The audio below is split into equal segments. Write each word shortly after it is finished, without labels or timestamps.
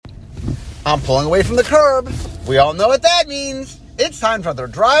I'm pulling away from the curb. We all know what that means. It's time for the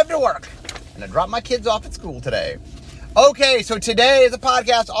drive to work. And I dropped my kids off at school today. Okay, so today is a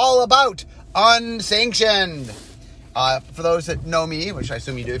podcast all about unsanctioned. For those that know me, which I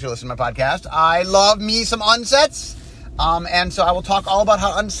assume you do if you listen to my podcast, I love me some unsets. And so I will talk all about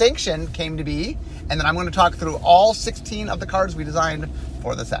how unsanctioned came to be. And then I'm going to talk through all 16 of the cards we designed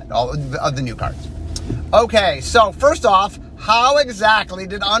for the set, all of the new cards. Okay, so first off, how exactly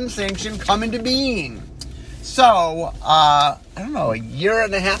did unsanctioned come into being? So, I don't know, a year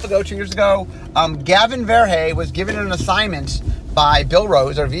and a half ago, 2 years ago, Gavin Verhey was given an assignment by Bill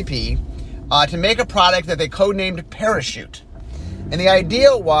Rose, our VP, to make a product that they codenamed Parachute. And the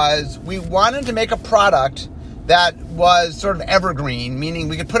idea was we wanted to make a product that was sort of evergreen, meaning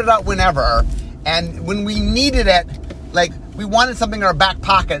we could put it out whenever, and when we needed it, like, we wanted something in our back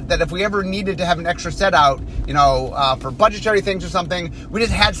pocket that if we ever needed to have an extra set out, for budgetary things or something, we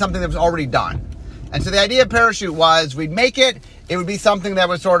just had something that was already done. And so the idea of Parachute was we'd make it, it would be something that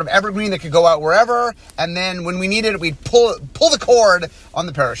was sort of evergreen that could go out wherever, and then when we needed it, we'd pull the cord on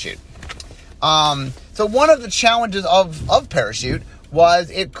the Parachute. So one of the challenges of Parachute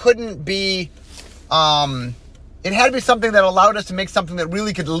was it couldn't be, it had to be something that allowed us to make something that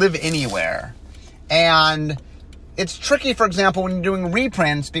really could live anywhere. And it's tricky, for example, when you're doing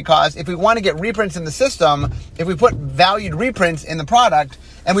reprints, because if we want to get reprints in the system, if we put valued reprints in the product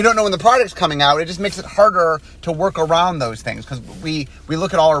and we don't know when the product's coming out, it just makes it harder to work around those things because we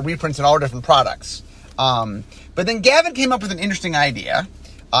look at all our reprints and all our different products. But then Gavin came up with an interesting idea.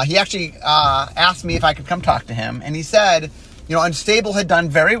 He actually asked me if I could come talk to him, and he said, Unstable had done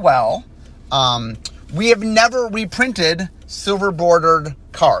very well. We have never reprinted silver bordered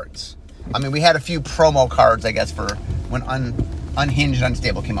cards. I mean, we had a few promo cards, I guess, for when Unhinged and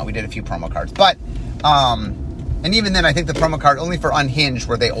Unstable came out. We did a few promo cards. But, and even then, I think the promo card, only for Unhinged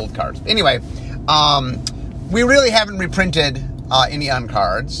were they old cards. Anyway, we really haven't reprinted any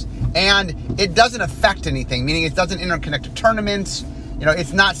cards. And it doesn't affect anything, meaning it doesn't interconnect to tournaments.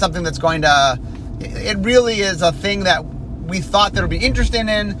 It's not something that's going to... It really is a thing that we thought there would be interest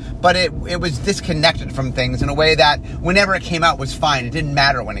in, but it was disconnected from things in a way that whenever it came out was fine. It didn't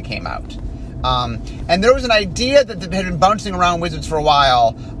matter when it came out. And there was an idea that had been bouncing around Wizards for a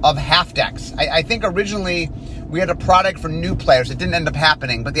while of half decks. I think originally we had a product for new players. It didn't end up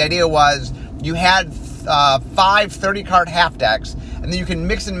happening, but the idea was you had 5 30-card half decks, and then you can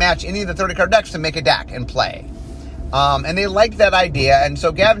mix and match any of the 30-card decks to make a deck and play. And they liked that idea, and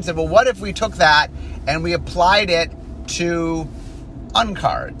so Gavin said, well, what if we took that and we applied it to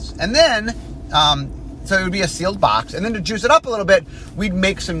uncards? And then, so it would be a sealed box, and then to juice it up a little bit, we'd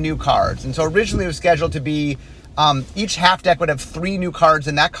make some new cards. And so originally it was scheduled to be, each half deck would have 3 new cards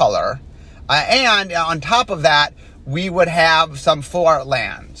in that color, and on top of that, we would have some full art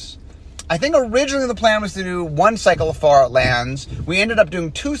lands. I think originally the plan was to do 1 cycle of full art lands. We ended up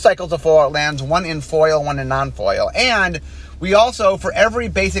doing 2 cycles of full art lands, 1 in foil, 1 in non-foil, and we also, for every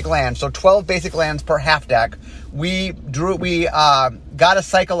basic land, so 12 basic lands per half deck, we got a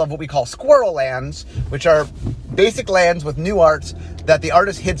cycle of what we call squirrel lands, which are basic lands with new arts that the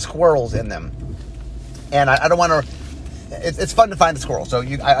artist hid squirrels in them. And I don't want to... It's fun to find the squirrels, so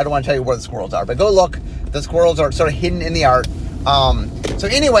I don't want to tell you where the squirrels are, but go look. The squirrels are sort of hidden in the art. So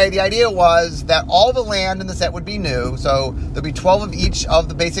anyway, the idea was that all the land in the set would be new, so there'd be 12 of each of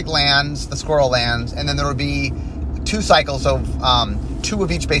the basic lands, the squirrel lands, and then there would be 2 cycles of 2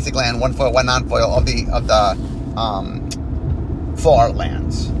 of each basic land, 1 foil, 1 non-foil of the full art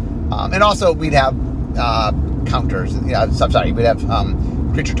lands. And also we'd have counters. We'd have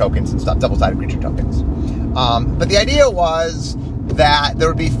creature tokens and stuff, double-sided creature tokens. But the idea was that there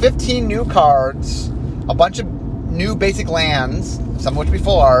would be 15 new cards, a bunch of new basic lands, some of which would be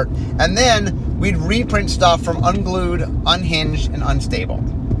full art, and then we'd reprint stuff from Unglued, Unhinged, and Unstable.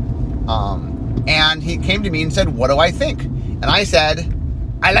 And he came to me and said, what do I think? And I said,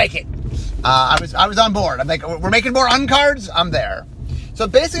 I like it. I was on board. I'm like, we're making more uncards? I'm there. So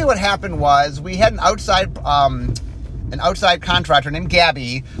basically what happened was we had an outside contractor named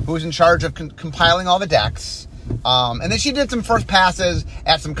Gabby who was in charge of compiling all the decks. And then she did some first passes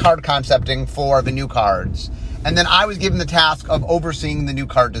at some card concepting for the new cards. And then I was given the task of overseeing the new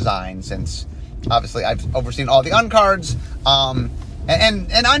card design, since obviously I've overseen all the uncards. And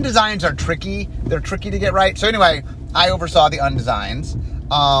undesigns are tricky. They're tricky to get right. So anyway, I oversaw the undesigns.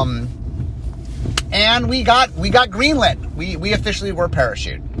 And we got greenlit. We officially were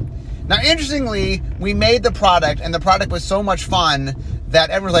Parachute. Now, interestingly, we made the product, and the product was so much fun that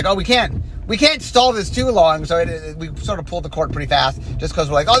everyone's like, oh, we can't stall this too long. So we sort of pulled the cord pretty fast just because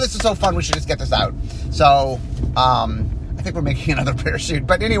we're like, oh, this is so fun, we should just get this out. So I think we're making another Parachute.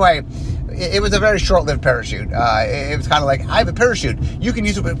 But anyway, it was a very short-lived parachute. It was kind of like, I have a parachute. You can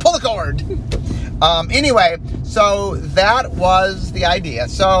use it, but pull the cord. Anyway, so that was the idea.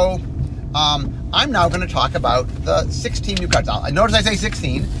 So I'm now going to talk about the 16 new cards. Notice I say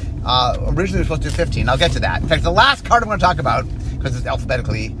 16. Originally we were supposed to do 15. I'll get to that. In fact, the last card I'm going to talk about, because it's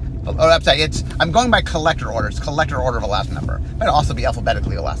alphabetically, I'm going by collector order. It's collector order of the last number. It might also be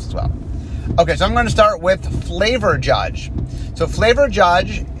alphabetically the last as well. Okay, so I'm going to start with Flavor Judge. So Flavor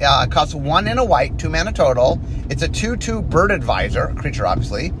Judge costs 1 and a white, 2 mana total. It's a 2/2 Bird Advisor, a creature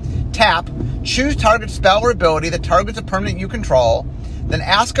obviously. Tap, choose target spell or ability that targets a permanent you control. Then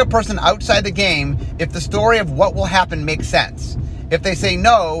ask a person outside the game if the story of what will happen makes sense. If they say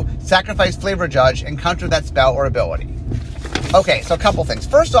no, sacrifice Flavor Judge and counter that spell or ability. Okay, so a couple things.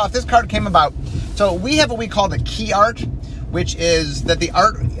 First off, this card came about, so we have what we call the key art, which is that the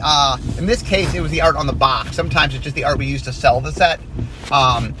art, in this case, it was the art on the box. Sometimes it's just the art we use to sell the set.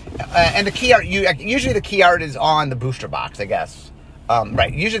 And the key art, usually the key art is on the booster box, I guess.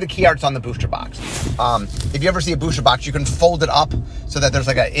 Right, usually the key art's on the booster box. If you ever see a booster box, you can fold it up so that there's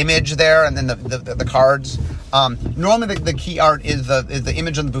like an image there and then the cards. Normally the key art is the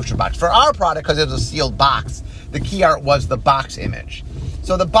image on the booster box. For our product, because it was a sealed box, the key art was the box image.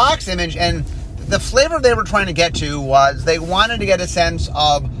 So the box image, and the flavor they were trying to get to was they wanted to get a sense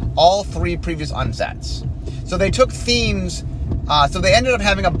of all 3 previous unsets. So they took themes, so they ended up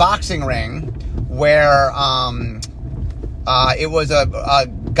having a boxing ring where it was a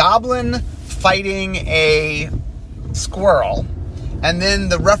goblin fighting a squirrel, and then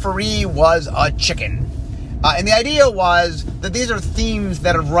the referee was a chicken. And the idea was that these are themes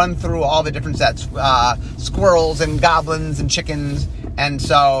that have run through all the different sets, squirrels and goblins and chickens, and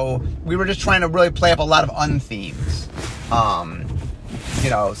so we were just trying to really play up a lot of unthemes.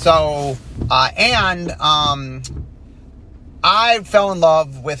 I fell in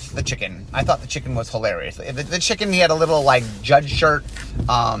love with the chicken. I thought the chicken was hilarious. The chicken, he had a little like judge shirt,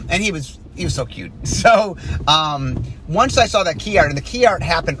 and he was so cute. So once I saw that key art, and the key art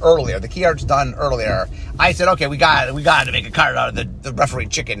happened earlier, the key art's done earlier, I said, okay, we got to make a card out of the referee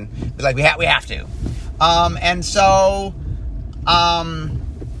chicken. Like we have to. And so I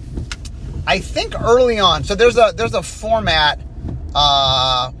think early on, so there's a format.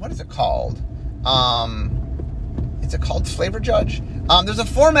 What is it called? Is it called Flavor Judge? There's a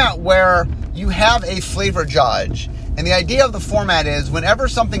format where you have a Flavor Judge, and the idea of the format is whenever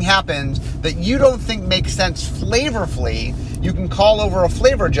something happens that you don't think makes sense flavorfully, you can call over a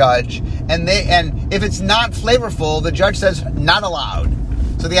Flavor Judge, and if it's not flavorful, the judge says not allowed.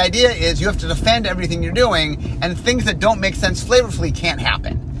 So the idea is you have to defend everything you're doing, and things that don't make sense flavorfully can't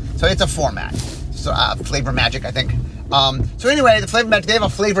happen. So it's a format. So Flavor Magic, I think. So anyway, the Flavor Magic, they have a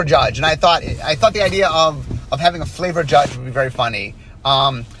Flavor Judge, and I thought the idea of having a Flavor Judge would be very funny.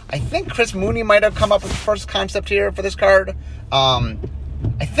 I think Chris Mooney might have come up with the first concept here for this card. I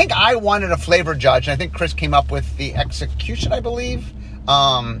think I wanted a Flavor Judge, and I think Chris came up with the execution, I believe.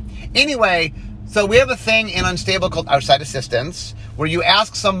 Anyway, so we have a thing in Unstable called Outside Assistance, where you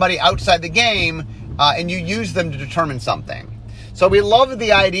ask somebody outside the game, and you use them to determine something. So we loved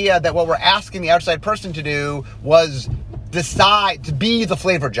the idea that what we're asking the outside person to do was decide to be the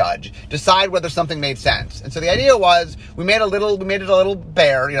Flavor Judge, decide whether something made sense. And so the idea was we made it a little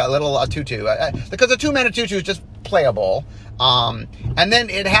bear, a little 2/2, because a 2 mana 2/2 is just playable. And then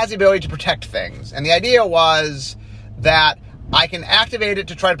it has the ability to protect things. And the idea was that I can activate it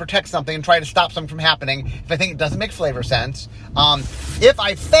to try to protect something and try to stop something from happening if I think it doesn't make flavor sense. If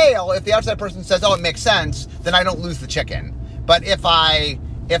I fail, if the outside person says, oh, it makes sense, then I don't lose the chicken. But if I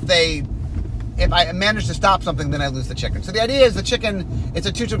manage to stop something, then I lose the chicken. So the idea is the chicken, it's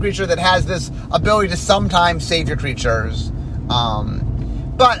a 2/2 creature that has this ability to sometimes save your creatures.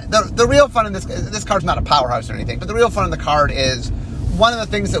 But the real fun in this card's not a powerhouse or anything, but the real fun in the card is one of the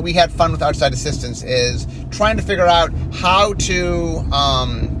things that we had fun with Outside Assistance is trying to figure out how to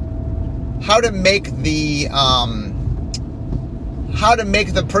make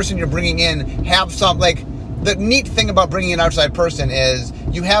the person you're bringing in have some, like, the neat thing about bringing an outside person is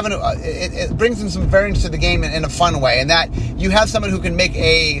you have it brings in some variance to the game in a fun way, and that you have someone who can make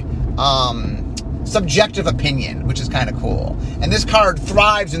a subjective opinion, which is kind of cool. And this card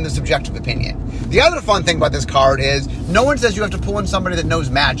thrives in the subjective opinion. The other fun thing about this card is no one says you have to pull in somebody that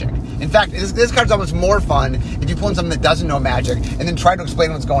knows magic. In fact, this card's almost more fun if you pull in someone that doesn't know magic and then try to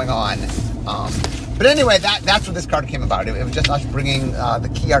explain what's going on. But anyway, that's what this card came about. It was just us bringing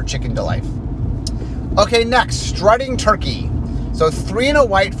the key art chicken to life. Okay, next, Strutting Turkey. So 3 and a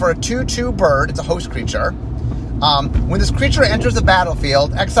white for a 2/2 bird. It's a host creature. When this creature enters the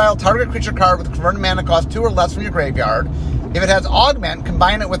battlefield, exile target creature card with a converted mana cost 2 or less from your graveyard. If it has augment,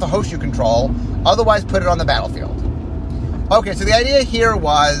 combine it with a host you control. Otherwise, put it on the battlefield. Okay, so the idea here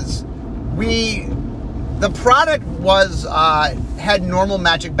was the product was had normal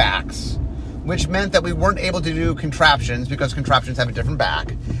magic backs, which meant that we weren't able to do contraptions because contraptions have a different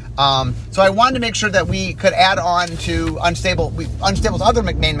back. So I wanted to make sure that we could add on to Unstable's other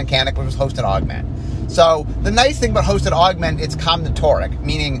main mechanic, which was host and augment. So the nice thing about host and augment, it's combinatoric,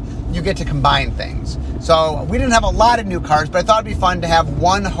 meaning you get to combine things. So we didn't have a lot of new cards, but I thought it'd be fun to have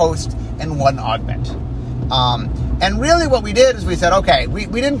one host and one augment. And really what we did is we said, okay, we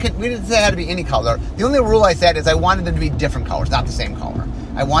didn't say it had to be any color. The only rule I said is I wanted them to be different colors, not the same color.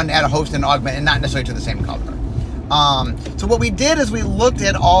 I wanted to add a host and augment and not necessarily to the same color. So what we did is we looked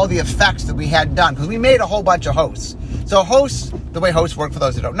at all the effects that we had done, because we made a whole bunch of hosts. So hosts, the way hosts work, for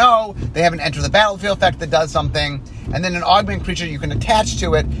those who don't know, they have an enter the battlefield effect that does something, and then an augment creature you can attach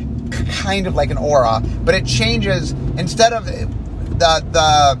to it, kind of like an aura, but it changes, instead of the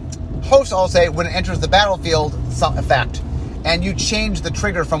hosts all say when it enters the battlefield, some effect, and you change the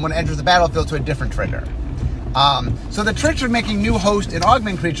trigger from when it enters the battlefield to a different trigger. So the trick of making new host and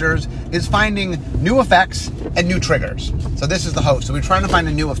augment creatures is finding new effects and new triggers. So this is the host. So we're trying to find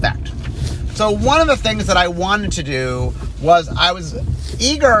a new effect. So one of the things that I wanted to do was I was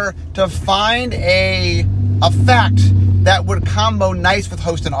eager to find a effect that would combo nice with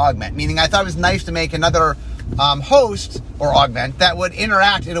host and augment, meaning I thought it was nice to make another host or augment that would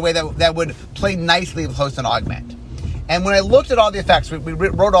interact in a way that would play nicely with host and augment. And when I looked at all the effects, we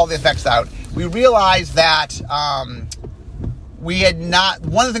wrote all the effects out, we realized that one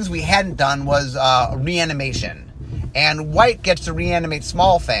of the things we hadn't done was reanimation. And white gets to reanimate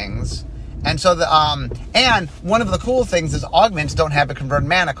small things. And so and one of the cool things is augments don't have a converted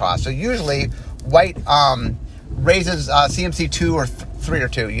mana cost. So usually white raises CMC 2 or 3 or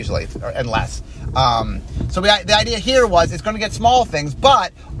 2 usually, and less. So the idea here was it's going to get small things,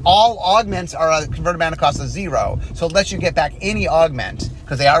 but all augments are a converted mana cost of 0. So it lets you get back any augment,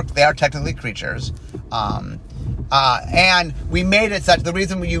 because they are technically creatures. And we made it such, the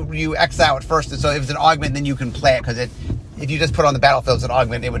reason you X out at first is so if it's an augment, then you can play it, because if you just put it on the battlefield as an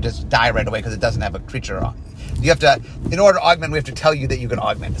augment, it would just die right away because it doesn't have a creature. You have to, in order to augment, we have to tell you that you can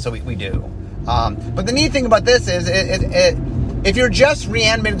augment. So we do. But the neat thing about this is if you're just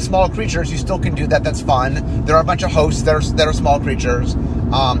reanimating small creatures, you still can do that. That's fun. There are a bunch of hosts that are small creatures.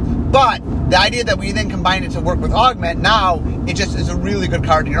 But the idea that we then combine it to work with augment, now it just is a really good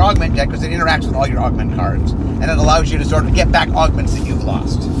card in your augment deck because it interacts with all your augment cards. And it allows you to sort of get back augments that you've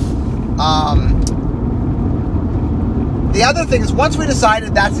lost. The other thing is, once we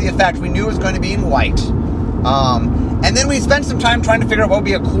decided that's the effect, we knew it was going to be in white. And then we spent some time trying to figure out what would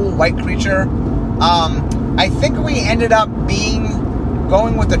be a cool white creature. I think we ended up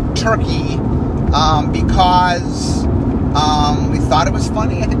going with a turkey because we thought it was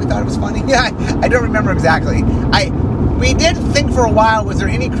funny. I think we thought it was funny. Yeah, I don't remember exactly. We did think for a while, was there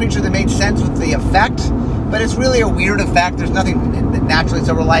any creature that made sense with the effect? But it's really a weird effect. There's nothing naturally,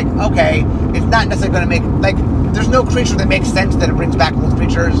 so we're like, okay, it's not necessarily going to make, there's no creature that makes sense that it brings back old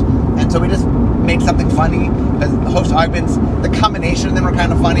creatures, and so we just made something funny, because the host augments, the combination of them are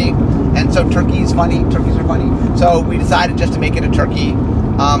kind of funny, and so turkeys are funny, so we decided just to make it a turkey.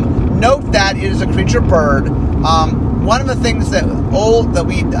 Note that it is a creature bird. One of the things that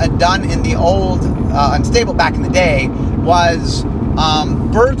we had done in the old Unstable back in the day was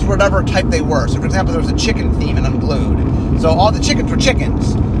birds, whatever type they were. So, for example, there was a chicken theme in Unglued. So all the chickens were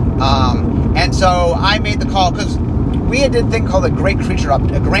chickens. And so I made the call, because we did a thing called a Grand Creature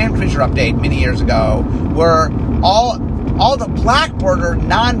Update many years ago, where all the black bird or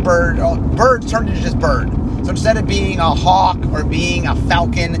non-bird birds turned into just bird. So instead of being a hawk or being a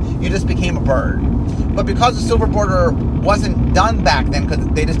falcon, you just became a bird. But because the silver border wasn't done back then, because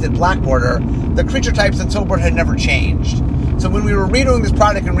they just did black border, the creature types in silver border had never changed. So when we were redoing this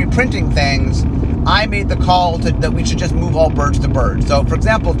product and reprinting things, I made the call that we should just move all birds to birds. So, for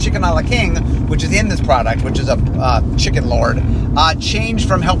example, Chicken a la King, which is in this product, which is a chicken lord, changed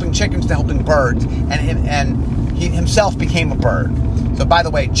from helping chickens to helping birds, and he himself became a bird. So, by the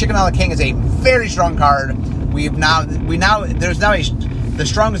way, Chicken a la King is a very strong card. The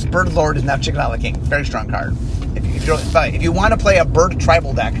strongest bird lord is now Chicken a la King. Very strong card. If you want to play a bird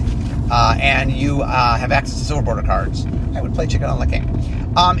tribal deck and you have access to silver border cards, I would play Chicken a la King.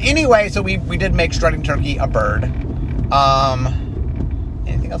 Anyway, so we did make Strutting Turkey a bird.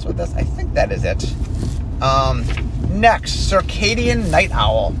 Anything else with this? I think that is it. Next, Circadian Night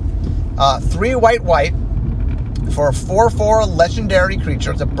Owl. 3 white for a 4/4 legendary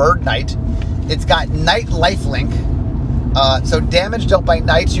creature. It's a bird knight. It's got Night Lifelink. So damage dealt by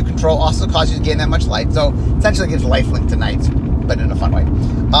knights you control also causes you to gain that much life. So essentially it gives lifelink to knights, but in a fun way.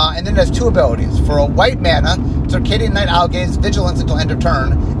 And then it has 2 abilities. For a white mana, Circadian Night Owl gains vigilance until end of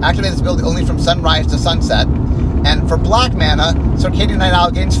turn. Activate this ability only from sunrise to sunset. And for black mana, Circadian Night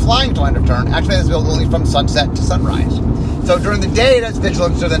Owl gains flying until end of turn. Activate this ability only from sunset to sunrise. So during the day it has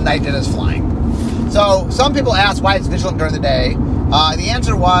vigilance, during the night it has flying. So some people ask why it's vigilant during the day. The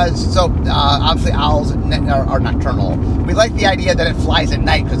answer was, obviously owls are nocturnal. We like the idea that it flies at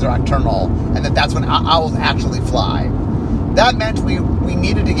night because they're nocturnal, and that's when owls actually fly. That meant we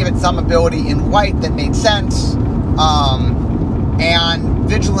needed to give it some ability in white that made sense, and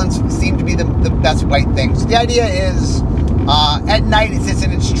vigilance seemed to be the best white thing. So the idea is, at night it sits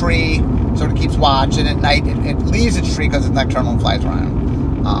in its tree, sort of keeps watch, and at night it leaves its tree because it's nocturnal and flies around.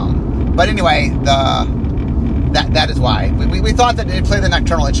 But anyway, that is why. We thought that it played the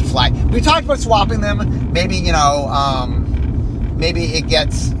nocturnal, it should fly. We talked about swapping them. Maybe, maybe it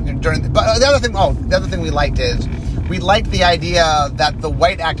gets during... But the other thing we liked is, we liked the idea that the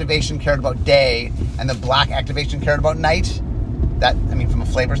white activation cared about day, and the black activation cared about night. From a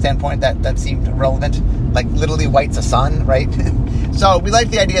flavor standpoint, that seemed relevant. Like, literally, white's a sun, right? So, we liked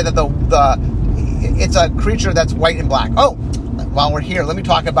the idea that it's a creature that's white and black. Oh, while we're here, let me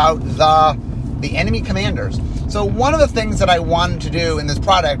talk about the enemy commanders. So one of the things that I wanted to do in this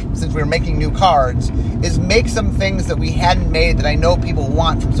product, since we were making new cards, is make some things that we hadn't made that I know people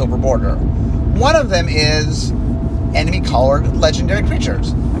want from Silver Border. One of them is enemy-colored legendary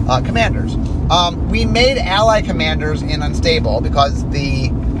creatures, commanders. We made ally commanders in Unstable because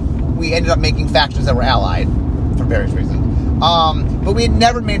we ended up making factions that were allied for various reasons. But we had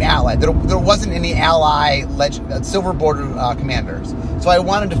never made allied. There wasn't any ally Silver Border commanders. So I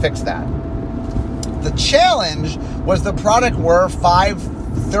wanted to fix that. The challenge was the product were 5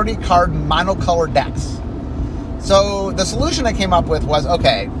 30-card monocolor decks. So the solution I came up with was,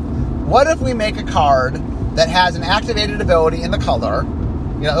 okay, what if we make a card that has an activated ability in the color,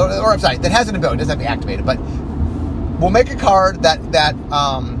 that has an ability, doesn't have to be activated, but we'll make a card that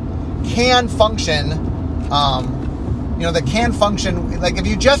can function, that can function, like if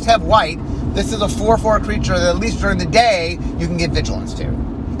you just have white, this is a 4/4 creature that at least during the day you can give vigilance to.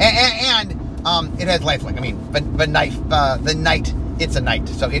 And it has lifelink. But the night, it's a night,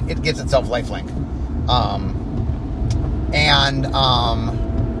 so it gives itself lifelink.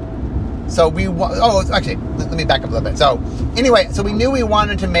 So let me back up a little bit. So anyway, so we knew we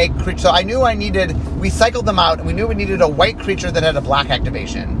wanted to make creatures. So I knew we cycled them out, and we knew we needed a white creature that had a black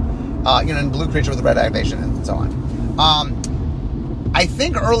activation, and blue creature with a red activation, and so on. I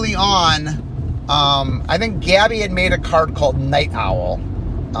think early on, Gabby had made a card called Night Owl.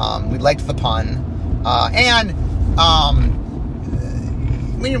 We liked the pun,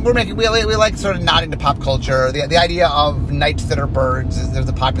 we like sort of nodding to pop culture. The idea of knights that are birds. There's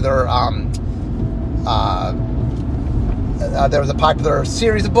a popular there was a popular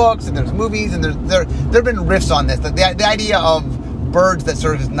series of books, and there's movies, and there have been riffs on this. The idea of birds that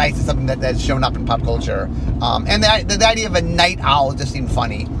serve as knights is something that's shown up in pop culture, and the idea of a night owl just seemed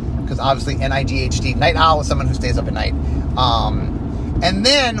funny because obviously NIGHT, night owl is someone who stays up at night. And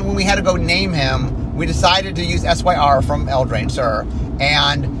then, when we had to go name him, we decided to use SYR from Eldraine, Sir.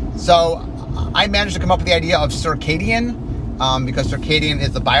 And so, I managed to come up with the idea of Circadian, because Circadian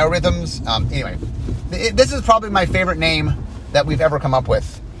is the biorhythms. Anyway, this is probably my favorite name that we've ever come up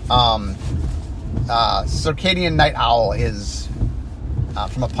with. Circadian Night Owl is,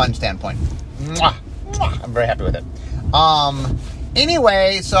 from a pun standpoint. I'm very happy with it.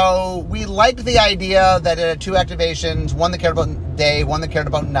 Anyway, so we liked the idea that it had 2 activations, one that cared about day, one that cared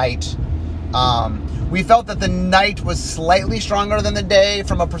about night. We felt that the night was slightly stronger than the day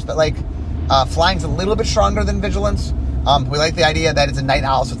from a perspective, flying's a little bit stronger than vigilance. We like the idea that it's a night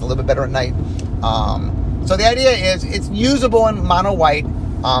owl, so it's a little bit better at night. So the idea is it's usable in mono white.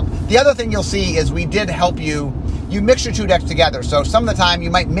 The other thing you'll see is we did help you mix your 2 decks together. So some of the time you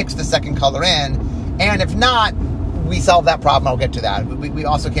might mix the second color in, and if not, we solved that problem. I'll get to that. We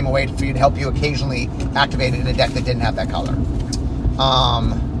also came away for you to help you occasionally activate it in a deck that didn't have that color.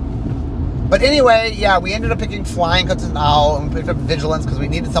 But anyway, yeah, we ended up picking flying because it's an owl, and we picked up vigilance because we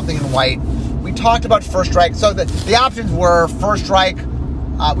needed something in white. We talked about first strike. So the options were first strike.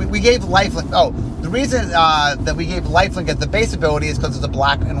 We gave lifelink. Oh, the reason that we gave lifelink as the base ability is because it's a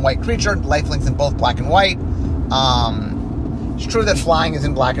black and white creature. Lifelink's in both black and white. It's true that flying is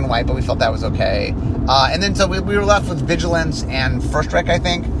in black and white, but we felt that was okay. And then so we were left with vigilance and first strike, I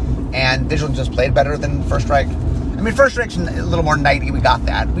think. And vigilance just played better than first strike. First strike's a little more nighty. We got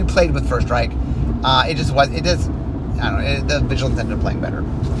that. We played with first strike. The vigilance ended up playing better.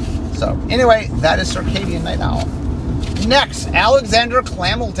 So anyway, that is Circadian Night Owl. Next, Alexander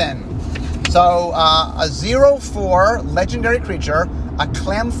Clamilton. So, a 0/4 legendary creature, a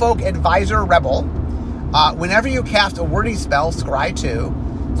Clamfolk Advisor Rebel. Whenever you cast a wordy spell, scry 2.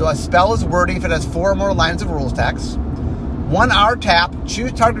 So a spell is wordy if it has 4 or more lines of rules text. 1 hour tap,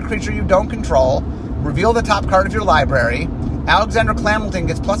 choose target creature you don't control, reveal the top card of your library. Alexander Clamilton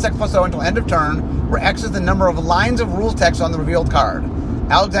gets +X/+0 until end of turn, where X is the number of lines of rules text on the revealed card.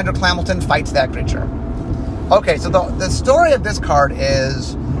 Alexander Clamilton fights that creature. Okay, so the story of this card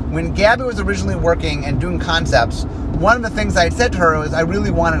is, when Gabby was originally working and doing concepts, one of the things I had said to her was I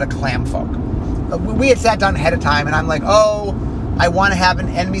really wanted a Clamfolk. We had sat down ahead of time, and I'm like, I want to have an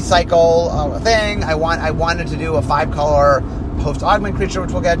enemy cycle thing. I wanted to do a 5-color post-augment creature,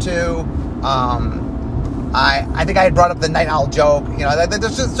 which we'll get to. I think I had brought up the Night Owl joke.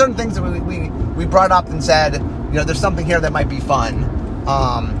 There's just certain things that we brought up and said, there's something here that might be fun.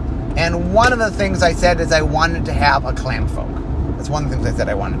 And one of the things I said is I wanted to have a Clamfolk. That's one of the things I said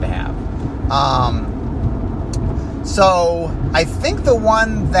I wanted to have. So I think the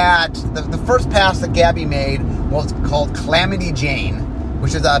one that the first pass that Gabby made was called Calamity Jane,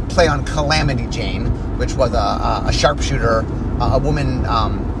 which is a play on Calamity Jane, which was a sharpshooter, a woman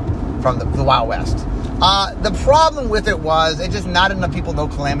from the Wild West. The problem with it was just not enough people know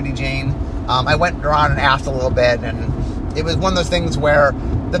Calamity Jane. I went around and asked a little bit, and it was one of those things where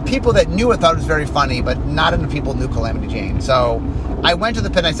the people that knew it thought it was very funny, but not enough people knew Calamity Jane. So I went to the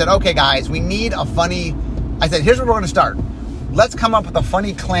pit and I said, okay, guys, we need a funny... I said, here's where we're going to start. Let's come up with a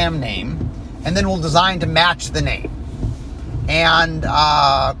funny clam name, and then we'll design to match the name. And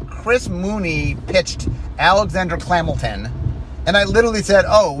Chris Mooney pitched Alexander Clamilton, and I literally said,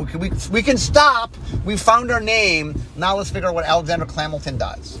 we can stop. We found our name. Now let's figure out what Alexander Clamilton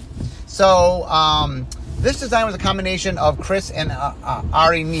does. So this design was a combination of Chris and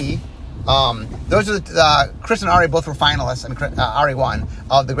Ari Nee. Those are Chris and Ari both were finalists, and Ari won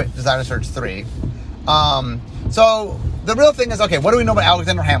of the Great Designer Search 3. So the real thing is, okay, what do we know about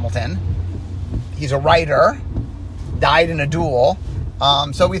Alexander Hamilton? He's a writer, died in a duel.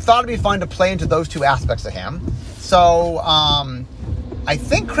 So we thought it'd be fun to play into those two aspects of him. So I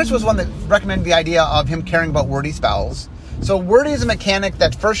think Chris was one that recommended the idea of him caring about wordy spells. So wordy is a mechanic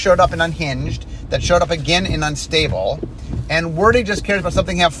that first showed up in Unhinged, that showed up again in Unstable, and wordy just cares about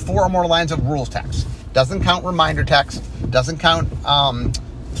something have 4 or more lines of rules text. Doesn't count reminder text, doesn't count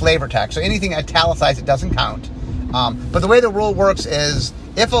flavor text. So anything italicized, it doesn't count. But the way the rule works is,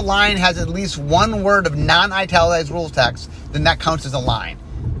 if a line has at least one word of non-italicized rules text, then that counts as a line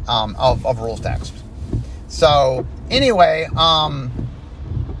of rules text. So anyway,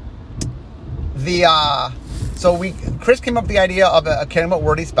 Chris came up with the idea of caring about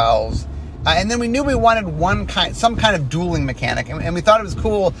wordy spells, and then we knew we wanted some kind of dueling mechanic, and we thought it was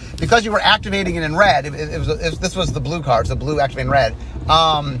cool because you were activating it in red. This was the blue card, so blue activating red,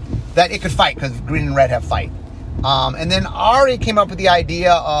 that it could fight because green and red have fight. And then Ari came up with the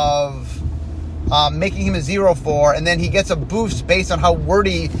idea of making him a 0/4, and then he gets a boost based on how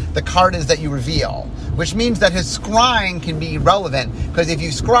wordy the card is that you reveal, which means that his scrying can be relevant, because if you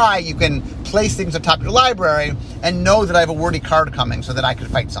scry, you can place things on top of your library and know that I have a wordy card coming so that I could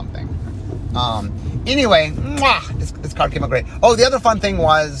fight something. Anyway, this card came out great. Oh, the other fun thing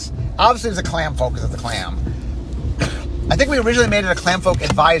was, obviously there's a clam focus of the clam. I think we originally made it a Clamfolk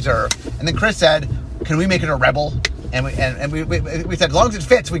Advisor, and then Chris said, can we make it a rebel? And we said, as long as it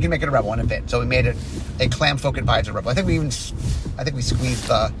fits, we can make it a rebel, and it fit. So we made it a Clamfolk Advisor rebel. I think we squeezed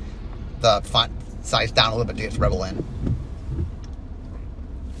the font size down a little bit to get rebel in.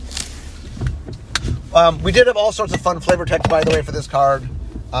 We did have all sorts of fun flavor text, by the way, for this card.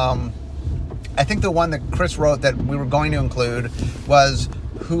 I think the one that Chris wrote that we were going to include was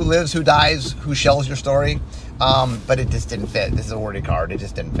who lives, who dies, who shells your story. But it just didn't fit. This is a wordy card. It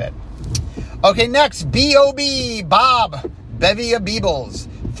just didn't fit. Okay, next, B.O.B. Bob, Bevy of Beebles.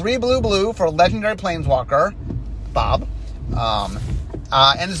 3 blue for a legendary planeswalker, Bob.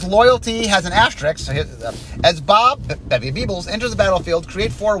 And his loyalty has an asterisk. So as Bob, Bevy of Beebles, enters the battlefield,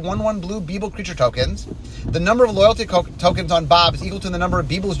 create 4 1/1 blue Beeble creature tokens. The number of loyalty tokens on Bob is equal to the number of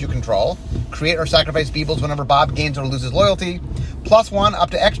Beebles you control. Create or sacrifice Beebles whenever Bob gains or loses loyalty. +1, up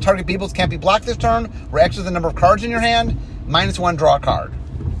to X target Beebles can't be blocked this turn, where X is the number of cards in your hand. -1, draw a card.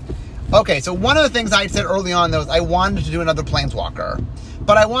 Okay, so one of the things I said early on, though, was I wanted to do another Planeswalker.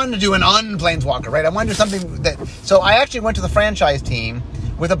 But I wanted to do an un-Planeswalker, right? I wanted to do something that... So I actually went to the franchise team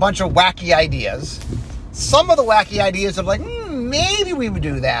with a bunch of wacky ideas. Some of the wacky ideas are like, maybe we would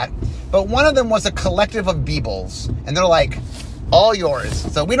do that. But one of them was a collective of Beebles. And they're like, all yours.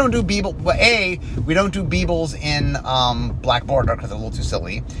 So we don't do Beeble... Well, A, we don't do Beebles in Black Border because they're a little too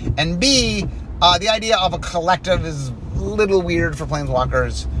silly. And B, the idea of a collective is a little weird for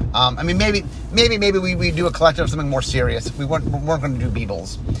Planeswalkers. I mean, maybe we do a collective of something more serious. We weren't going to do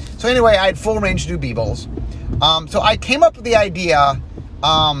Beebles. So anyway, I had full range to do Beebles. So I came up with the idea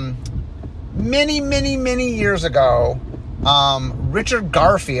many years ago. Richard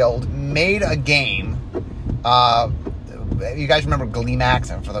Garfield made a game. You guys remember Gleemax?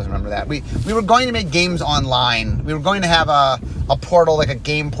 For those who remember that, we were going to make games online. We were going to have a portal, like a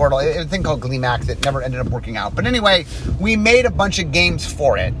game portal, a thing called Gleemax. It never ended up working out. But anyway, we made a bunch of games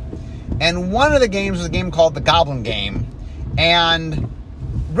for it. And one of the games was a game called the Goblin Game. And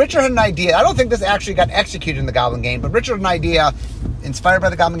Richard had an idea. I don't think this actually got executed in the Goblin Game, but Richard had an idea inspired by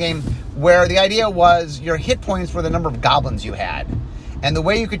the Goblin Game where the idea was your hit points were the number of goblins you had. And the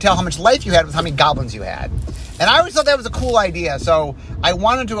way you could tell how much life you had was how many goblins you had. And I always thought that was a cool idea, so I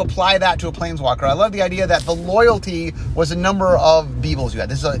wanted to apply that to a Planeswalker. I love the idea that the loyalty was the number of Beebles you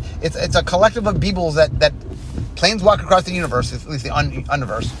had. It's a collective of Beebles that Planeswalk across the universe, at least the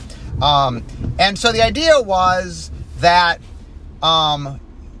universe. And so the idea was that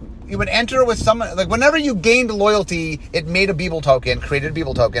you would enter with some, like whenever you gained loyalty, it made a Beeble token, created a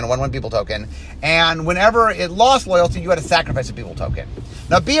Beeble token, a 1/1 Beeble token. And whenever it lost loyalty, you had to sacrifice a Beeble token.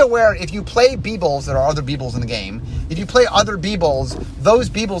 Now be aware, if you play Beebles, there are other Beebles in the game. If you play other Beebles, those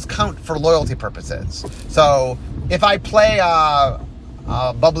Beebles count for loyalty purposes. So if I play a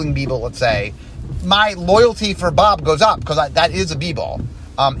Bubbling Beeble, let's say, my loyalty for Bob goes up because that is a Beeble.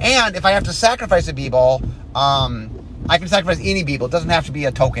 And if I have to sacrifice a Beeble, I can sacrifice any Beeble. It doesn't have to be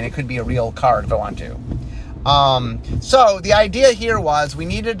a token. It could be a real card if I want to. So the idea here was we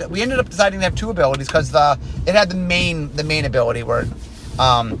ended up deciding to have two abilities because it had the main ability where.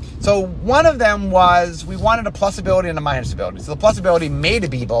 So one of them was we wanted a plus ability and a minus ability. So the plus ability made a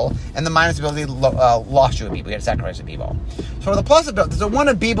Beeble, and the minus ability lost you a Beeble. We had to sacrifice a Beeble. So the plus ability, so one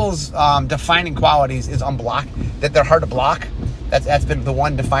of Beeble's defining qualities is unblock, that they're hard to block. That's been the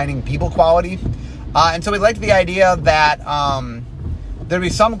one defining Beeble quality. And so we liked the idea that there'd be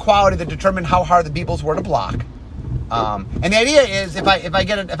some quality that determined how hard the Beebles were to block. And the idea is if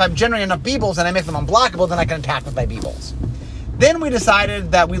I'm generating enough Beebles and I make them unblockable, then I can attack with my Beebles. Then we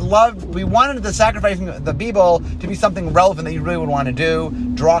decided that we wanted the sacrificing the Beeble to be something relevant that you really would want to do.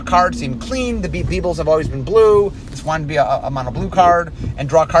 Draw cards seemed clean. The Beebles have always been blue. This wanted to be a mono blue card, and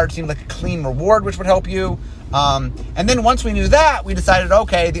draw cards seemed like a clean reward, which would help you. And then once we knew that, we decided,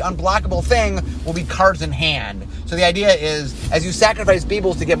 okay, the unblockable thing will be cards in hand. So the idea is, as you sacrifice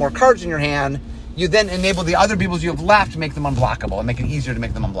Beebles to get more cards in your hand, you then enable the other Beebles you have left to make them unblockable and make it easier to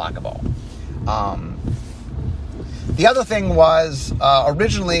make them unblockable. The other thing was,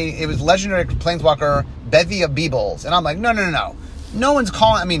 originally, it was Legendary Planeswalker Bevy of Beebles. And I'm like, no. No one's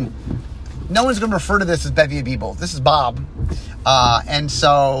going to refer to this as Bevy of Beebles. This is Bob. And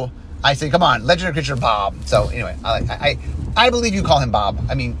so I say, come on, Legendary Creature Bob. So anyway, I believe you call him Bob.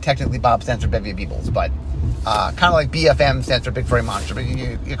 I mean, technically Bob stands for Bevy of Beebles, but kind of like BFM stands for Big Furry Monster, but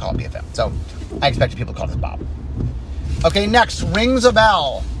you call it BFM. So I expected people to call this Bob. Okay, next, Rings a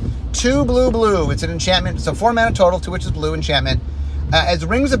Bell. 2 blue. It's an enchantment. So 4 mana total, 2 which is blue enchantment. As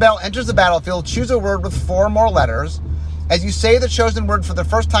Rings a Bell enters the battlefield, choose a word with 4 more letters. As you say the chosen word for the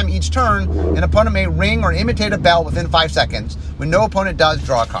first time each turn, an opponent may ring or imitate a bell within 5 seconds. When no opponent does,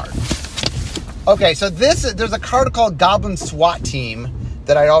 draw a card. Okay, so there's a card called Goblin SWAT Team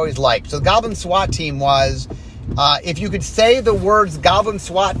that I always liked. So the Goblin SWAT Team was, if you could say the words Goblin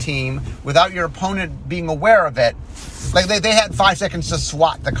SWAT Team without your opponent being aware of it, like they had 5 seconds to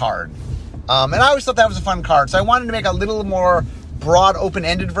SWAT the card. And I always thought that was a fun card. So I wanted to make a little more broad,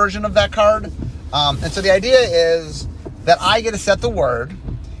 open-ended version of that card. And so the idea is that I get to set the word,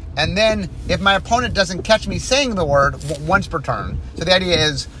 and then if my opponent doesn't catch me saying the word once per turn. So the idea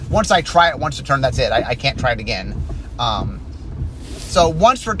is once I try it once a turn, that's it. I can't try it again. So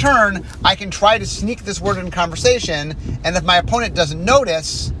once per turn, I can try to sneak this word in conversation, and if my opponent doesn't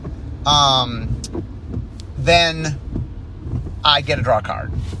notice, then I get to draw a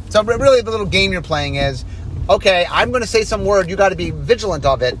card. So really the little game you're playing is, okay, I'm going to say some word, you got to be vigilant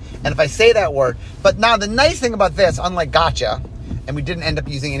of it, and if I say that word, but now the nice thing about this, unlike Gotcha, and we didn't end up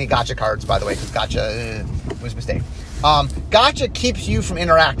using any Gotcha cards, by the way, because Gotcha was a mistake. Gotcha keeps you from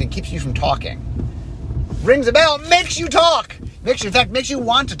interacting, keeps you from talking. Rings a Bell makes you talk. Makes you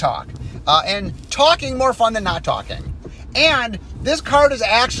want to talk. And talking more fun than not talking. And this card is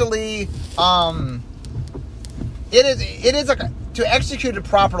actually, it is to execute it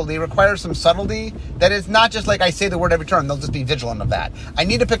properly requires some subtlety. That is not just like I say the word every turn. They'll just be vigilant of that. I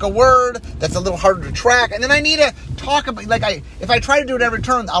need to pick a word that's a little harder to track, and then I need to talk about, if I try to do it every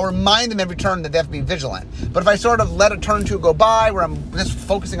turn, I'll remind them every turn that they have to be vigilant. But if I sort of let a turn two go by where I'm just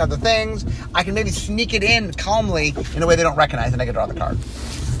focusing on the things, I can maybe sneak it in calmly in a way they don't recognize, and I can draw the card.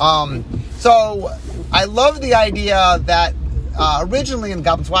 So I love the idea that originally in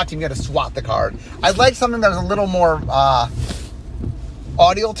Goblin SWAT Team, you had to swat the card. I'd like something that was a little more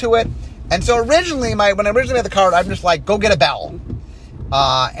audio to it. And so originally, when I originally had the card, I'm just like, go get a bell.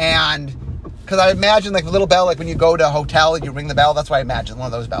 And because I imagine like a little bell, like when you go to a hotel, you ring the bell. That's why I imagine one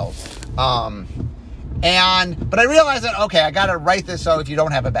of those bells. But I realized that, okay, I got to write this so if you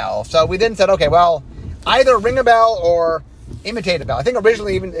don't have a bell. So we then said, okay, well, either ring a bell or imitate a bell. I think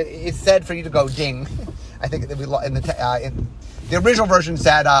originally even it said for you to go ding. I think in the original version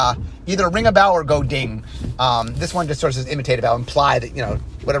said either ring a bell or go ding. This one just sort of says imitate a bell, imply that,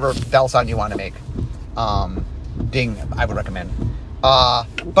 whatever bell sound you want to make. Ding, I would recommend.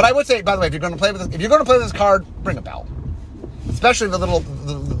 But I would say, by the way, if you're going to play with this card, bring a bell. Especially the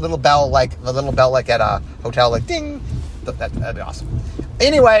little bell like at a hotel, like ding. That'd be awesome.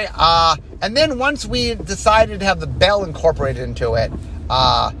 Anyway, and then once we decided to have the bell incorporated into it,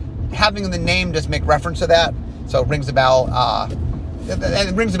 having the name just make reference to that. So rings a bell.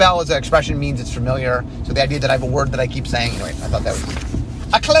 And rings a bell as an expression means it's familiar. So the idea that I have a word that I keep saying. Anyway, I thought that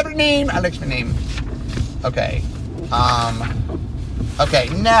was a clever name. I like the name. Okay. Okay,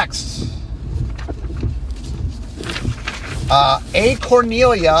 next. A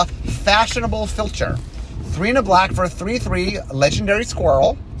Cornelia Fashionable Filcher. 3 and a black for a 3/3 legendary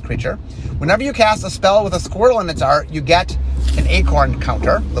squirrel creature. Whenever you cast a spell with a squirrel in its art, you get an acorn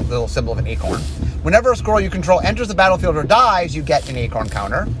counter, the little symbol of an acorn. Whenever a squirrel you control enters the battlefield or dies, you get an acorn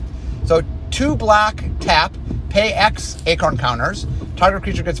counter. So 2 black, tap, pay X acorn counters. Target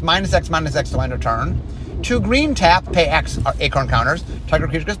creature gets -X till end of turn. 2 green, tap, pay X acorn counters. Target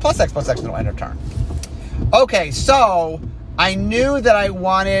creature gets +X till end of turn. Okay, so I knew that I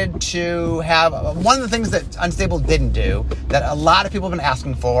wanted to have, one of the things that Unstable didn't do, that a lot of people have been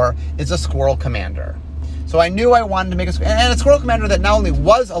asking for, is a squirrel commander. So I knew I wanted to make a squirrel commander that not only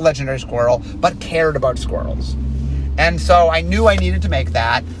was a legendary squirrel, but cared about squirrels. And so I knew I needed to make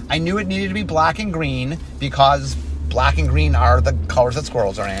that. I knew it needed to be black and green, because black and green are the colors that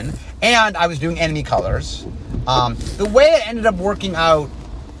squirrels are in. And I was doing enemy colors. The way it ended up working out,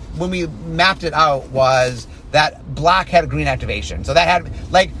 when we mapped it out, was that black had a green activation. So that had,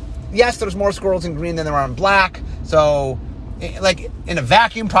 yes, there's more squirrels in green than there are in black. So, in a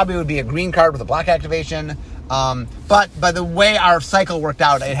vacuum, probably would be a green card with a black activation. But by the way our cycle worked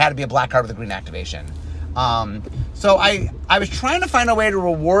out, it had to be a black card with a green activation. So I was trying to find a way to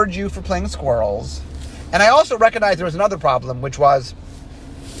reward you for playing squirrels. And I also recognized there was another problem, which was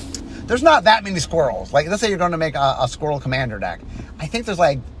there's not that many squirrels. Let's say you're going to make a squirrel commander deck. I think there's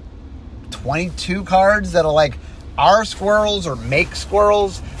 22 cards that are squirrels or make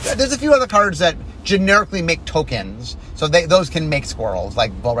squirrels. There's a few other cards that generically make tokens, so those can make squirrels,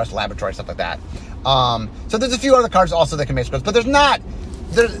 like Bullrust Laboratory, stuff like that. So there's a few other cards also that can make squirrels, but there's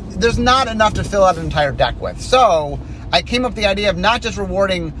not enough to fill out an entire deck with. So I came up with the idea of not just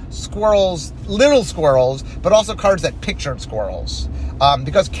rewarding squirrels, little squirrels, but also cards that pictured squirrels.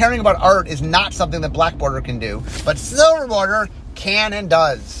 Because caring about art is not something that Black Border can do, but Silver Border can and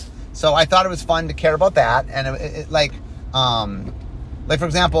does. So I thought it was fun to care about that. And for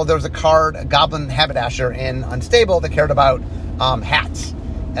example, there was a card, a Goblin Haberdasher in Unstable, that cared about hats.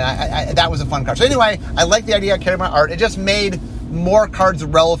 And that was a fun card. So anyway, I like the idea of caring about art. It just made more cards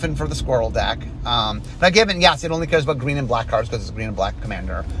relevant for the squirrel deck. Now given, yes, it only cares about green and black cards because it's a green and black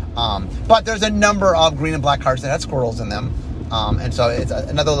commander. But there's a number of green and black cards that have squirrels in them. And so it's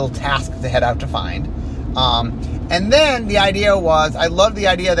another little task to head out to find. And then the idea was, I love the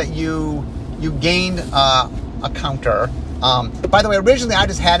idea that you gained a counter. By the way, originally I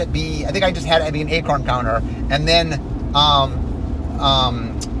just had it be an acorn counter, and then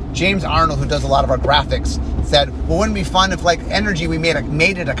James Arnold, who does a lot of our graphics, said, well, wouldn't it be fun if energy we made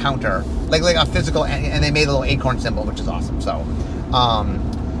it a counter, like a physical, and they made a little acorn symbol, which is awesome. So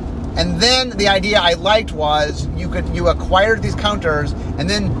and then the idea I liked was you acquired these counters, and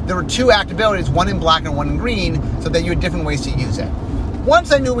then there were 2 active abilities, one in black and one in green, so that you had different ways to use it.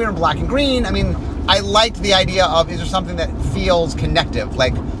 Once I knew we were in black and green, I liked the idea of, is there something that feels connective?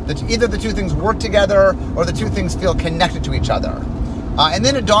 Either the 2 things work together, or the 2 things feel connected to each other. And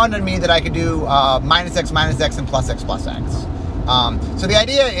then it dawned on me that I could do -X and +X. So the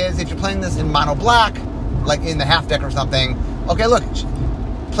idea is, if you're playing this in mono black, like in the half deck or something, okay, look,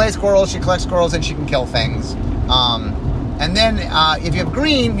 play squirrels, she collects squirrels, and she can kill things. And then if you have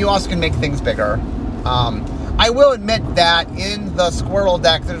green, you also can make things bigger. I will admit that in the squirrel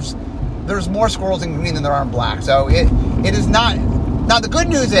deck, there's more squirrels in green than there are in black. So it is not... Now, the good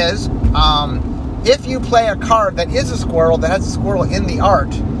news is, if you play a card that is a squirrel, that has a squirrel in the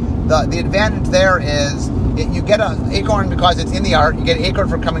art, the advantage there is you get an acorn because it's in the art, you get an acorn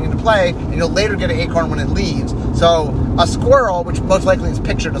for coming into play, and you'll later get an acorn when it leaves. So a squirrel, which most likely is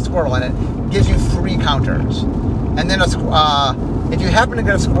pictured a squirrel in it, gives you 3 counters. And then if you happen to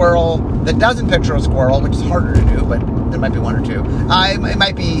get a squirrel that doesn't picture a squirrel, which is harder to do, but there might be 1 or 2, it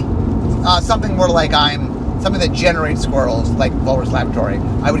might be something more like something that generates squirrels, like Walrus Laboratory,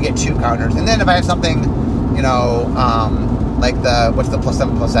 I would get 2 counters. And then if I have something, like what's the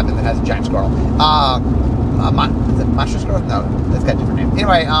 +7/+7 that has a giant squirrel? Is it Monster Squirrel? No, that's got a different name.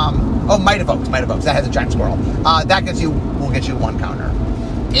 Anyway, Might Evokes, that has a giant squirrel. That will get you 1 counter.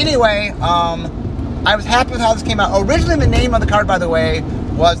 Anyway, I was happy with how this came out. Originally, the name of the card, by the way,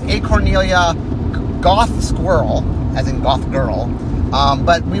 was A. Cornelia Goth Squirrel, as in Goth Girl.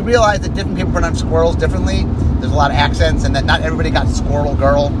 But we realized that different people pronounce squirrels differently. There's a lot of accents, and that not everybody got Squirrel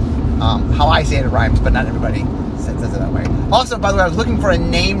Girl. How I say it rhymes, but not everybody says it that way. Also, by the way, I was looking for a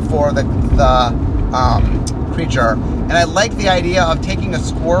name for the creature, and I like the idea of taking a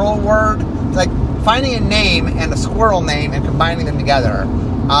squirrel word, like finding a name and a squirrel name and combining them together.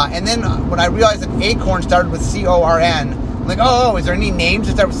 And then when I realized that acorn started with C-O-R-N, I'm like, is there any names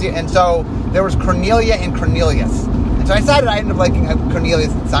that start with C? And so there was Cornelia and Cornelius. And so I decided I ended up liking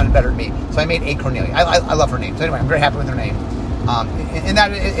Cornelius. It sounded better to me. So I made A. Cornelia. I love her name. So anyway, I'm very happy with her name. And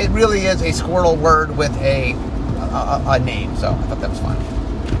that it really is a squirrel word with a name. So I thought that was fun.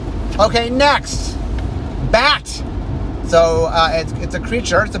 Okay, next. Bat. So it's a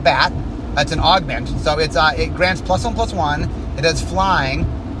creature. It's a bat. It's an augment. So it grants +1/+1. It has flying.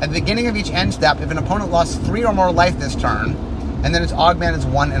 At the beginning of each end step, if an opponent lost 3 or more life this turn, and then its augment is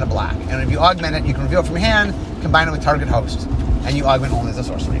 1 and a black. And if you augment it, you can reveal it from your hand, combine it with target host, and you augment only as a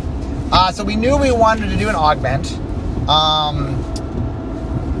sorcery. So we knew we wanted to do an augment.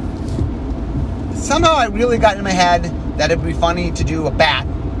 Somehow I really got in my head that it would be funny to do a bat.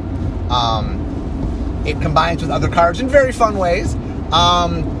 It combines with other cards in very fun ways.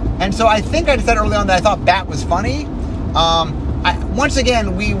 And so I think I decided early on that I thought bat was funny. Once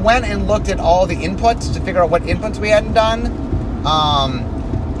again, we went and looked at all the inputs to figure out what inputs we hadn't done.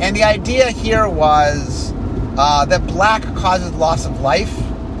 And the idea here was that black causes loss of life.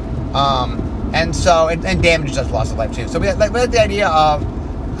 And damage does loss of life too. So we had the idea of,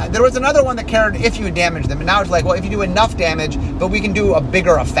 there was another one that cared if you damage them. And now it's like, well, if you do enough damage, but we can do a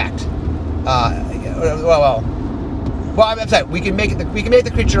bigger effect. I'm sorry, we can make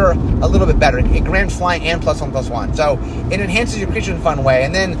the creature a little bit better. It grants flying and +1/+1. So it enhances your creature in a fun way.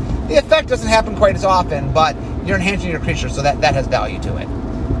 And then the effect doesn't happen quite as often, but you're enhancing your creature, so that has value to it.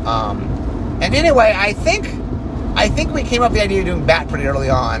 And anyway, I think we came up with the idea of doing bat pretty early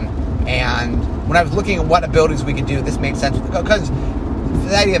on. And when I was looking at what abilities we could do, this made sense because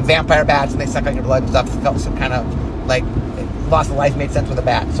the idea of vampire bats and they suck out your blood and stuff felt some kind of like loss of life made sense with a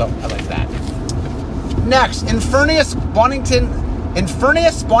bat. So I like that. Next, Infernus Spawnington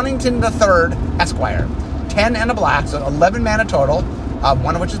III, Esquire. 10 and a black, so 11 mana total,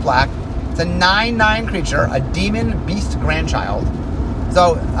 1 of which is black. It's a 9/9 creature, a demon beast grandchild.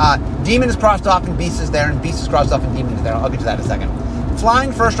 So, demon is crossed off and beast is there, and beast is crossed off and demon is there. I'll get to that in a second.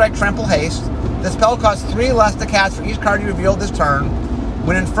 Flying, first strike, trample, haste. The spell costs 3 less to cast for each card you reveal this turn.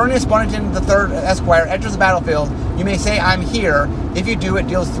 When Infernus Spawnington III, Esquire enters the battlefield, you may say, I'm here. If you do, it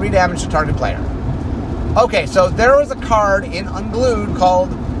deals 3 damage to target player. Okay, so there was a card in Unglued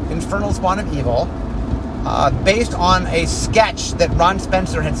called Infernal Spawn of Evil, based on a sketch that Ron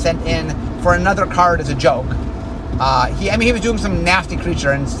Spencer had sent in for another card as a joke. He was doing some nasty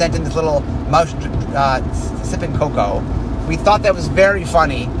creature and sent in this little mouse sipping cocoa. We thought that was very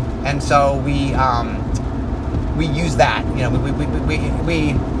funny, and so we used that. When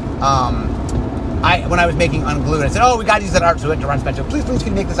I was making Unglued, I said, we got to use that art, so I went to Ron Spencer. Please, can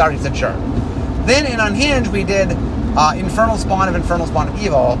you make this art? He said, sure. Then in Unhinged, we did Infernal Spawn of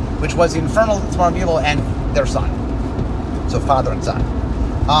Evil, which was the Infernal Spawn of Evil and their son. So father and son.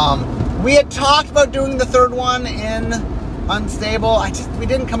 We had talked about doing the third one in Unstable. We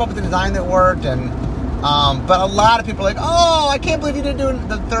didn't come up with a design that worked, and but a lot of people were like, I can't believe you didn't do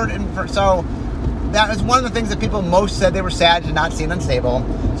the third. So that was one of the things that people most said they were sad to not see in Unstable.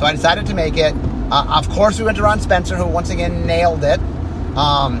 So I decided to make it. Of course, we went to Ron Spencer, who once again nailed it.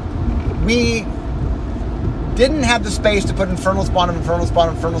 We didn't have the space to put Infernal Spawn of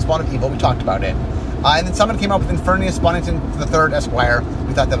Evil. We talked about it. And then someone came up with Infernus Spawnington III, Esquire.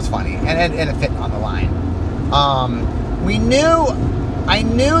 We thought that was funny. And it fit on the line. I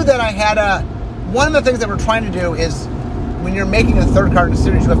knew that I had one of the things that we're trying to do is when you're making a third card in a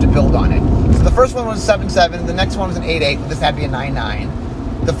series, you have to build on it. So the first one was 7-7, the next one was an 8-8, this had to be a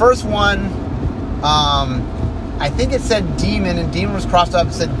 9-9. The first one, I think it said Demon, and Demon was crossed up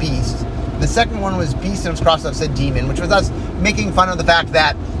and said Beast. The second one was Beast and was crossed up and said Demon, which was us making fun of the fact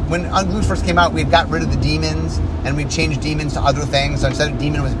that when Unglued first came out, we had got rid of the demons, and we'd changed demons to other things, so instead of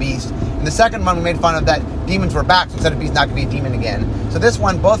Demon, it was Beast. And the second one, we made fun of that demons were back, so instead of Beast, not going to be a demon again. So this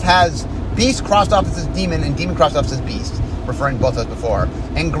one both has Beast crossed off as Demon, and Demon crossed off as Beast, referring to both of those before.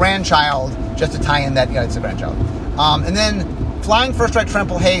 And Grandchild, just to tie in that, it's a grandchild. And then Flying, First Strike,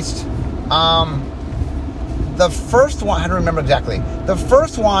 Trample, Haste. The first one, I don't remember exactly. The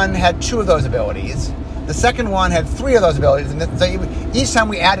first one had 2 of those abilities. The second one had 3 of those abilities. And so each time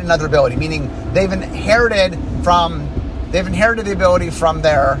we add another ability, meaning they've inherited the ability from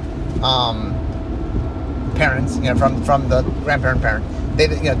their parents, from the parent. They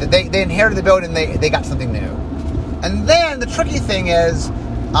inherited the ability and they got something new. And then the tricky thing is,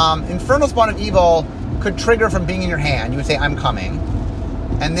 Infernal Spawn of Evil could trigger from being in your hand. You would say, I'm coming.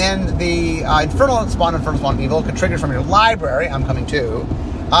 And then the Infernal Spawn of Evil could trigger from your library. I'm coming too.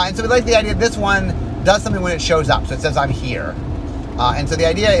 And so we like the idea this one does something when it shows up. So it says, I'm here. And so the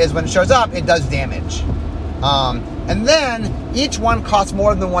idea is when it shows up, it does damage. And then each one costs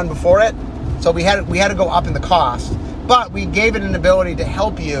more than the one before it. So we had to go up in the cost. But we gave it an ability to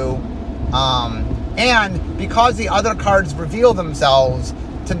help you. And because the other cards reveal themselves,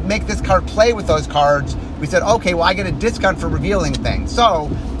 to make this card play with those cards, we said, okay, well, I get a discount for revealing things. So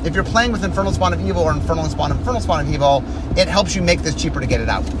if you're playing with Infernal Spawn of Evil or Infernal Spawn of Evil, it helps you make this cheaper to get it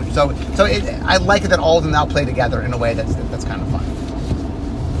out. So I like it that all of them now play together in a way that's kind of fun.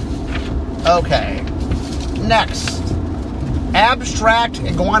 Okay, next, Abstract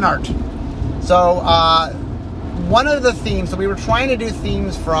Iguana Art. So one of the themes, so we were trying to do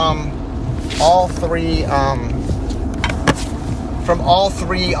themes from all three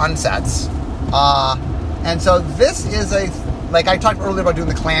unsets. And so this is like I talked earlier about doing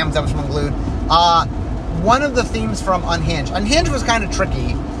the clams, that was from Unglued. One of the themes from Unhinged. Unhinged was kind of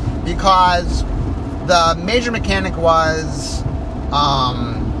tricky because the major mechanic was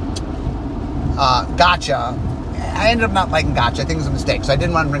Gotcha. I ended up not liking Gotcha. I think it was a mistake, so I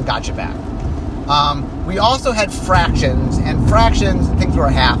didn't want to bring Gotcha back. We also had Fractions, and Fractions, things were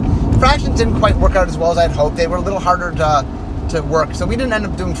a half. Fractions didn't quite work out as well as I'd hoped. They were a little harder to work, so we didn't end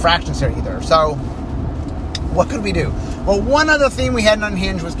up doing Fractions here either. So what could we do? Well, one other theme we had in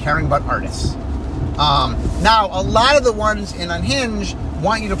Unhinged was caring about artists. Now, a lot of the ones in Unhinged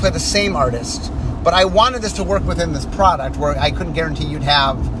want you to play the same artist, but I wanted this to work within this product where I couldn't guarantee you'd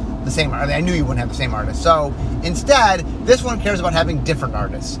have the same. I knew you wouldn't have the same artist. So instead, this one cares about having different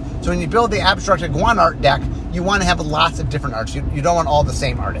artists. So when you build the Abstract Iguana Art deck, you want to have lots of different artists. You don't want all the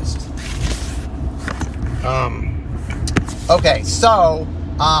same artists. Okay, so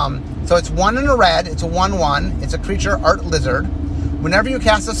it's 1 in a red. It's a 1/1. It's a creature, Art Lizard. Whenever you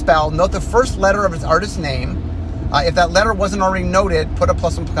cast a spell, note the first letter of its artist's name. If that letter wasn't already noted, put a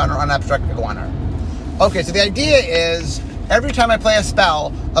 +1 counter on Abstract Iguana Art. Okay, so the idea is every time I play a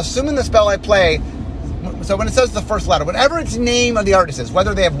spell, assuming the spell I play, so when it says the first letter, whatever its name of the artist is,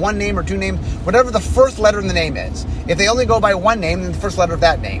 whether they have 1 name or 2 names, whatever the first letter in the name is, if they only go by 1 name, then the first letter of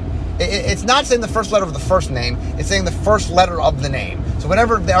that name. It's not saying the first letter of the first name, it's saying the first letter of the name. So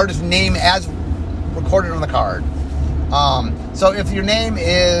whatever the artist's name as recorded on the card. So if your name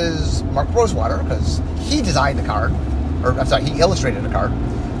is Mark Rosewater, because he designed the card, or I'm sorry, he illustrated a card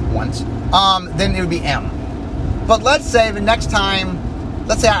once, then it would be M. But let's say the next time,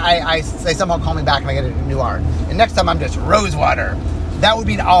 let's say I somehow call me back and I get a new art, and next time I'm just Rosewater, that would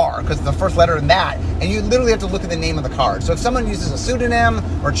be an R, because the first letter in that, and you literally have to look at the name of the card. So if someone uses a pseudonym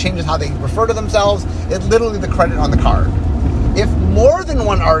or changes how they refer to themselves, it's literally the credit on the card. If more than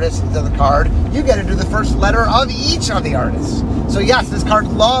one artist is on the card, you get to do the first letter of each of the artists. So yes, this card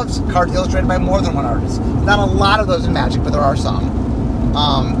loves cards illustrated by more than one artist. Not a lot of those in Magic, but there are some.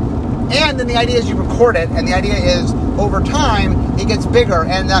 And then the idea is you record it, and the idea is over time it gets bigger,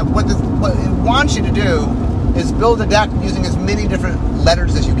 and that what it wants you to do is build a deck using as many different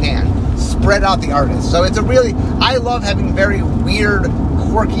letters as you can. Spread out the artists. So it's I love having very weird,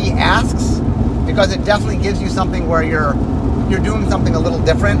 quirky asks, because it definitely gives you something where you're doing something a little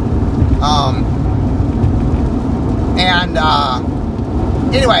different.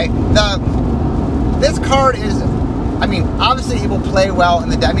 Anyway, this card is, obviously it will play well in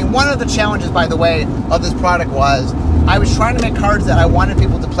the deck. One of the challenges, by the way, of this product was I was trying to make cards that I wanted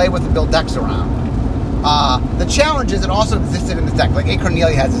people to play with and build decks around. The challenge is it also existed in this deck. Like, A.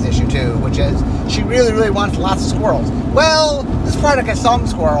 Cornelia has this issue too, which is she really, really wants lots of squirrels. Well, this product has some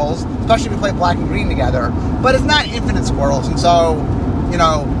squirrels, especially if we play black and green together, but it's not infinite squirrels. And so,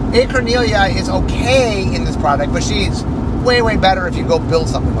 A. Cornelia is okay in this product, but she's way, way better if you go build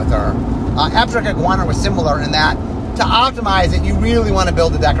something with her. Abstract Iguana was similar in that to optimize it, you really want to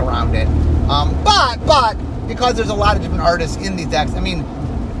build a deck around it. But because there's a lot of different artists in these decks,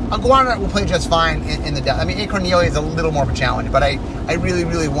 Iguana will play just fine in the deck. A. Cornelia is a little more of a challenge, but I really,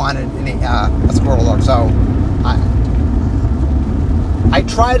 really wanted a Squirrel Lord. So I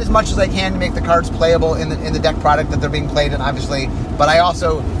tried as much as I can to make the cards playable in the deck product that they're being played in, obviously. But I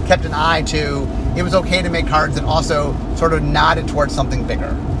also kept an eye to, it was okay to make cards that also sort of nodded towards something bigger.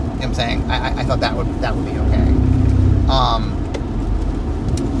 You know what I'm saying? I thought that would be okay.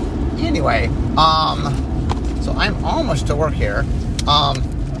 Anyway, so I'm almost to work here.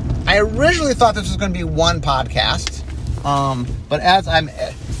 I originally thought this was going to be one podcast, but as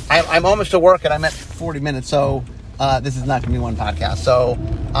I'm almost to work and I'm at 40 minutes, so this is not going to be one podcast. So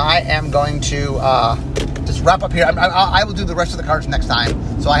I am going to just wrap up here. I will do the rest of the cards next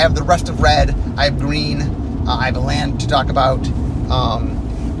time. So I have the rest of red, I have green, I have a land to talk about,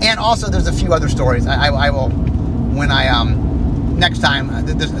 and also there's a few other stories. I will, when next time,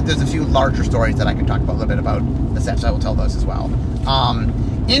 there's a few larger stories that I can talk about a little bit about the sets. I will tell those as well.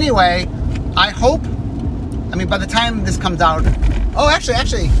 Anyway, I hope, by the time this comes out, I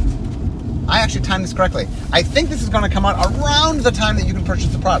actually timed this correctly. I think this is going to come out around the time that you can purchase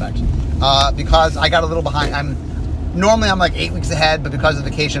the product, because I got a little behind. Normally I'm like 8 weeks ahead, but because of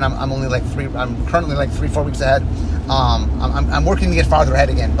vacation, I'm only like I'm currently like 3-4 weeks ahead. I'm working to get farther ahead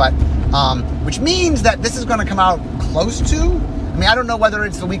again, but, which means that this is going to come out close to, I don't know whether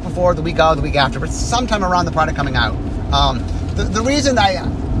it's the week before, the week of, the week after, but sometime around the product coming out. The reason I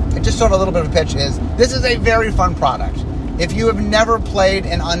just sort of a little bit of a pitch is this is a very fun product. If you have never played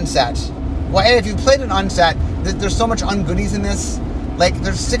an unset, if you've played an unset, there's so much ungoodies in this. Like,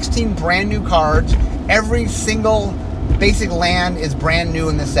 there's 16 brand new cards. Every single basic land is brand new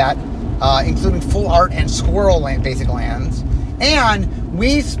in this set, including full art and squirrel land, basic lands. And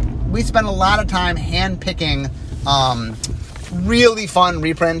we spent a lot of time hand-picking really fun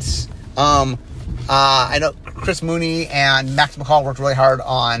reprints. I know Chris Mooney and Max McCall worked really hard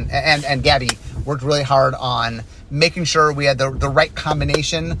on, and Gabby worked really hard on making sure we had the right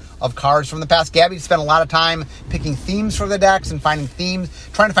combination of cards from the past. Gabby spent a lot of time picking themes for the decks and trying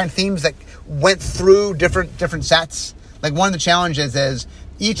to find themes that went through different sets. Like, one of the challenges is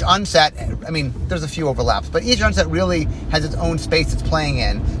each unset, there's a few overlaps, but each unset really has its own space it's playing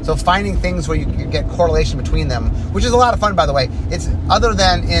in. So finding things where you can get correlation between them, which is a lot of fun, by the way. It's, other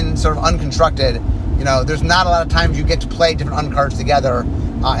than in sort of unconstructed, there's not a lot of times you get to play different uncards together.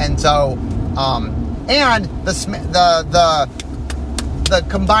 And so, and the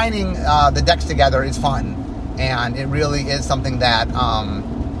combining the decks together is fun. And it really is something that,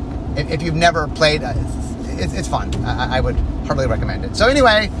 if you've never played, it's fun. I would heartily recommend it. So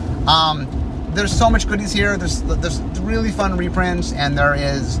anyway, there's so much goodies here. There's really fun reprints, and there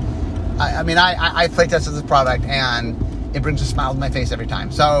is, I playtested this product, and it brings a smile to my face every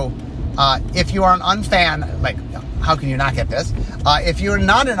time. So if you are an unfan, like, how can you not get this? If you're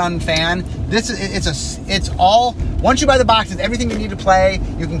not an unfan, it's all, once you buy the box, it's everything you need to play.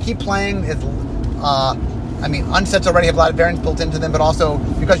 You can keep playing. Unsets already have a lot of variants built into them, but also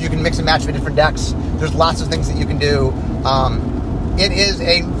because you can mix and match with different decks, there's lots of things that you can do. It is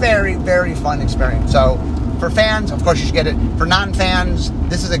a very, very fun experience. So for fans, of course, you should get it. For non-fans,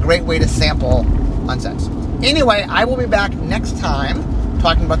 this is a great way to sample unsets. Anyway, I will be back next time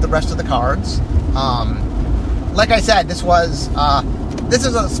talking about the rest of the cards. Like I said, this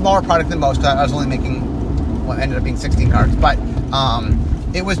is a smaller product than most. I was only making what ended up being 16 cards, but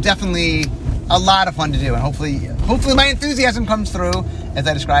it was definitely a lot of fun to do, and hopefully my enthusiasm comes through as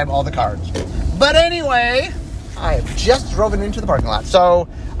I describe all the cards. But anyway, I just drove it into the parking lot, so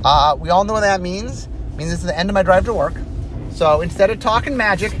we all know what that means. It means this is the end of my drive to work. So instead of talking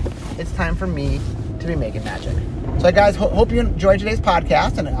magic, it's time for me to be making magic. So guys, hope you enjoyed today's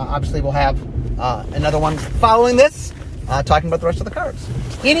podcast, and obviously we'll have another one following this, talking about the rest of the cards.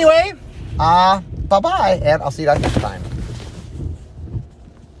 Anyway, bye-bye, and I'll see you guys next time.